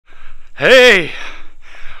Hey,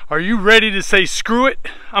 are you ready to say screw it?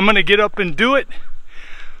 I'm gonna get up and do it.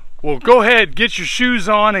 Well, go ahead, get your shoes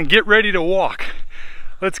on and get ready to walk.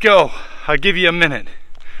 Let's go. I'll give you a minute.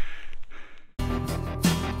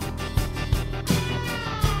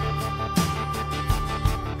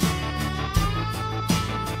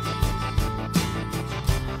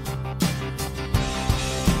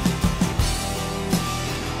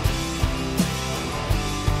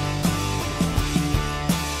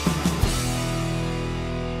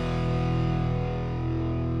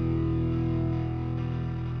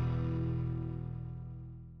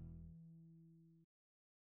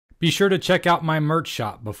 Be sure to check out my merch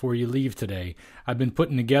shop before you leave today. I've been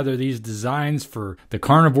putting together these designs for the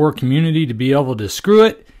carnivore community to be able to screw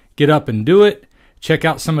it, get up and do it. Check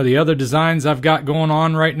out some of the other designs I've got going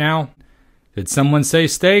on right now. Did someone say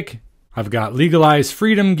steak? I've got legalized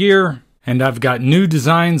freedom gear, and I've got new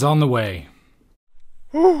designs on the way.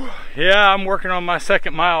 Whew. Yeah, I'm working on my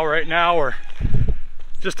second mile right now, or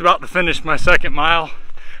just about to finish my second mile.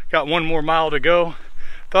 Got one more mile to go.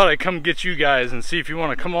 Thought I'd come get you guys and see if you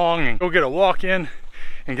want to come along and go get a walk in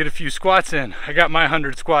and get a few squats in. I got my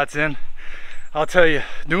 100 squats in. I'll tell you,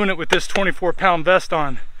 doing it with this 24-pound vest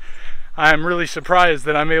on, I'm really surprised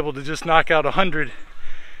that I'm able to just knock out 100,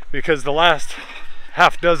 because the last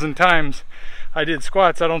half dozen times I did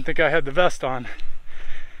squats, I don't think I had the vest on.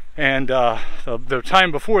 And the time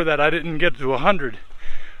before that, I didn't get to 100.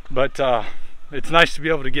 But it's nice to be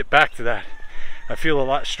able to get back to that. I feel a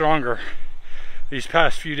lot stronger these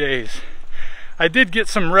past few days. I did get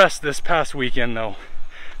some rest this past weekend though,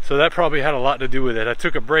 so that probably had a lot to do with it. I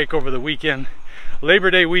took a break over the weekend.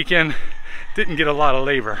 Labor Day weekend, didn't get a lot of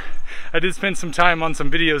labor. I did spend some time on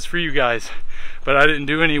some videos for you guys, but I didn't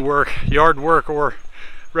do any work, yard work or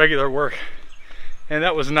regular work, and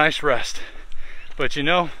that was a nice rest. But you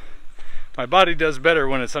know, my body does better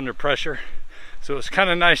when it's under pressure, so it's kind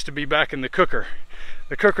of nice to be back in the cooker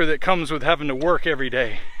that comes with having to work every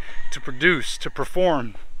day, to produce, to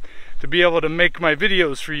perform, to be able to make my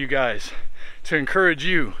videos for you guys, to encourage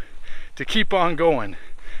you to keep on going,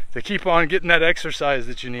 to keep on getting that exercise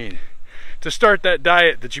that you need, to start that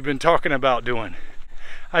diet that you've been talking about doing.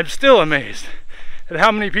 I'm still amazed at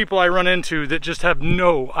how many people I run into that just have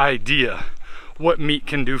no idea what meat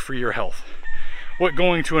can do for your health, what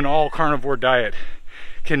going to an all carnivore diet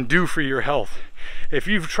can do for your health. If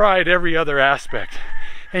you've tried every other aspect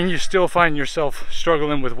and you still find yourself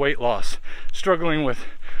struggling with weight loss, struggling with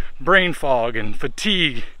brain fog and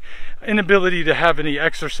fatigue, inability to have any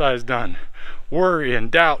exercise done, worry and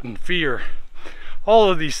doubt and fear, all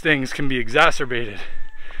of these things can be exacerbated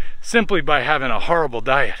simply by having a horrible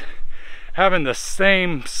diet. Having the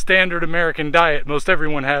same standard American diet most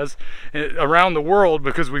everyone has around the world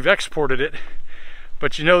because we've exported it.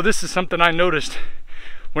 But you know, this is something I noticed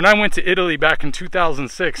when I went to Italy back in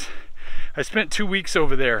 2006. I spent 2 weeks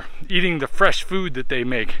over there eating the fresh food that they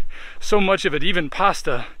make. So much of it, even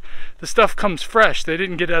pasta, the stuff comes fresh. They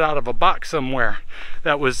didn't get it out of a box somewhere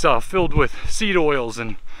that was filled with seed oils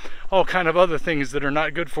and all kind of other things that are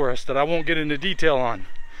not good for us that I won't get into detail on.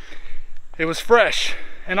 It was fresh,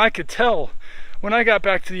 and I could tell when I got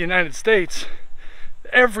back to the United States,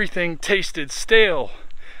 everything tasted stale.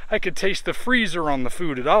 I could taste the freezer on the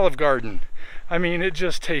food at Olive Garden. I mean, it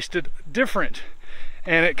just tasted different.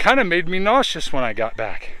 And it kind of made me nauseous when I got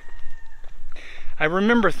back. I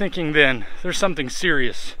remember thinking then, there's something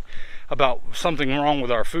serious about something wrong with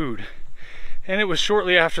our food. And it was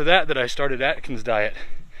shortly after that that I started Atkins diet.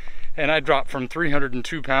 And I dropped from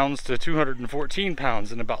 302 pounds to 214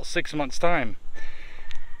 pounds in about 6 months' time.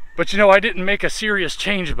 But you know, I didn't make a serious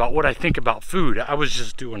change about what I think about food. I was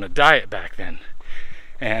just doing a diet back then.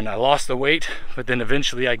 And I lost the weight, but then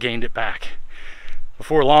eventually I gained it back.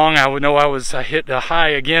 Before long, I would know I hit a high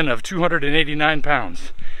again of 289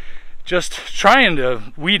 pounds. Just trying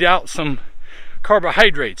to weed out some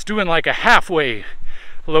carbohydrates, doing like a halfway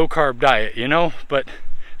low carb diet, you know, but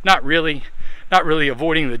not really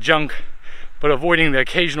avoiding the junk, but avoiding the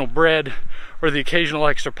occasional bread or the occasional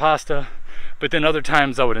extra pasta. But then other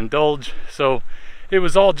times I would indulge. So it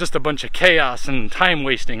was all just a bunch of chaos and time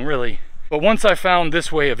wasting, really. But once I found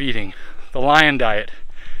this way of eating, the lion diet,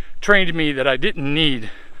 trained me that I didn't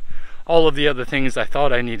need all of the other things I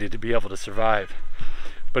thought I needed to be able to survive.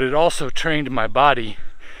 But it also trained my body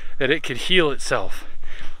that it could heal itself,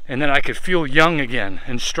 and then I could feel young again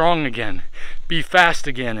and strong again, be fast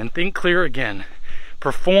again and think clear again,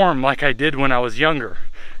 perform like I did when I was younger,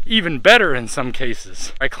 even better in some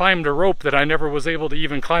cases. I climbed a rope that I never was able to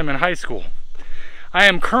even climb in high school. I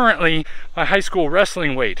am currently my high school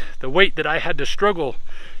wrestling weight, the weight that I had to struggle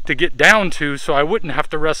to get down to so I wouldn't have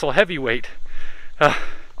to wrestle heavyweight.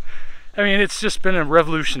 I mean, it's just been a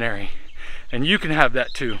revolutionary, and you can have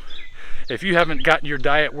that too. If you haven't gotten your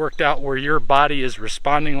diet worked out where your body is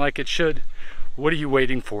responding like it should, what are you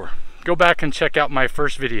waiting for? Go back and check out my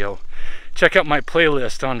first video. Check out my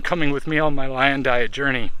playlist on coming with me on my lion diet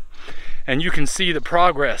journey, and you can see the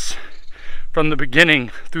progress from the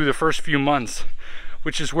beginning through the first few months,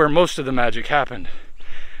 which is where most of the magic happened.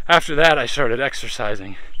 After that, I started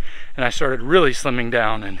exercising, and I started really slimming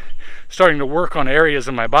down and starting to work on areas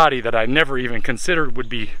of my body that I never even considered would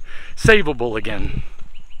be savable again.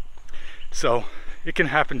 So it can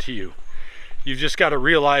happen to you. You've just got to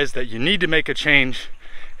realize that you need to make a change,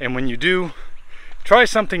 and when you do, try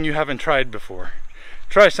something you haven't tried before.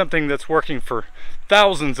 Try something that's working for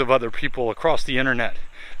thousands of other people across the internet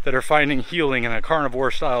that are finding healing in a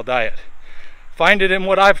carnivore style diet. Find it in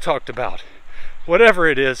what I've talked about. Whatever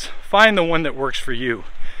it is, find the one that works for you.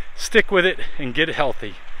 Stick with it and get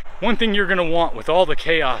healthy. One thing you're going to want with all the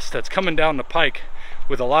chaos that's coming down the pike,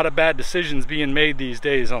 with a lot of bad decisions being made these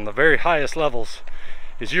days on the very highest levels,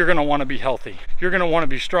 is you're going to want to be healthy. You're going to want to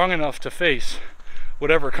be strong enough to face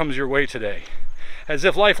whatever comes your way today. As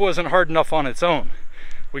if life wasn't hard enough on its own.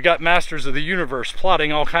 We got masters of the universe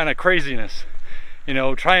plotting all kind of craziness, you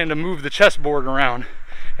know, trying to move the chessboard around,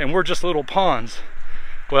 and we're just little pawns.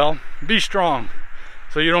 Well, be strong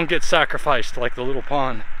so you don't get sacrificed like the little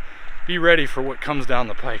pawn. Be ready for what comes down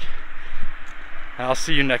the pike. I'll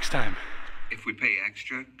see you next time. If we pay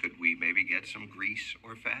extra, could we maybe get some grease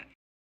or fat?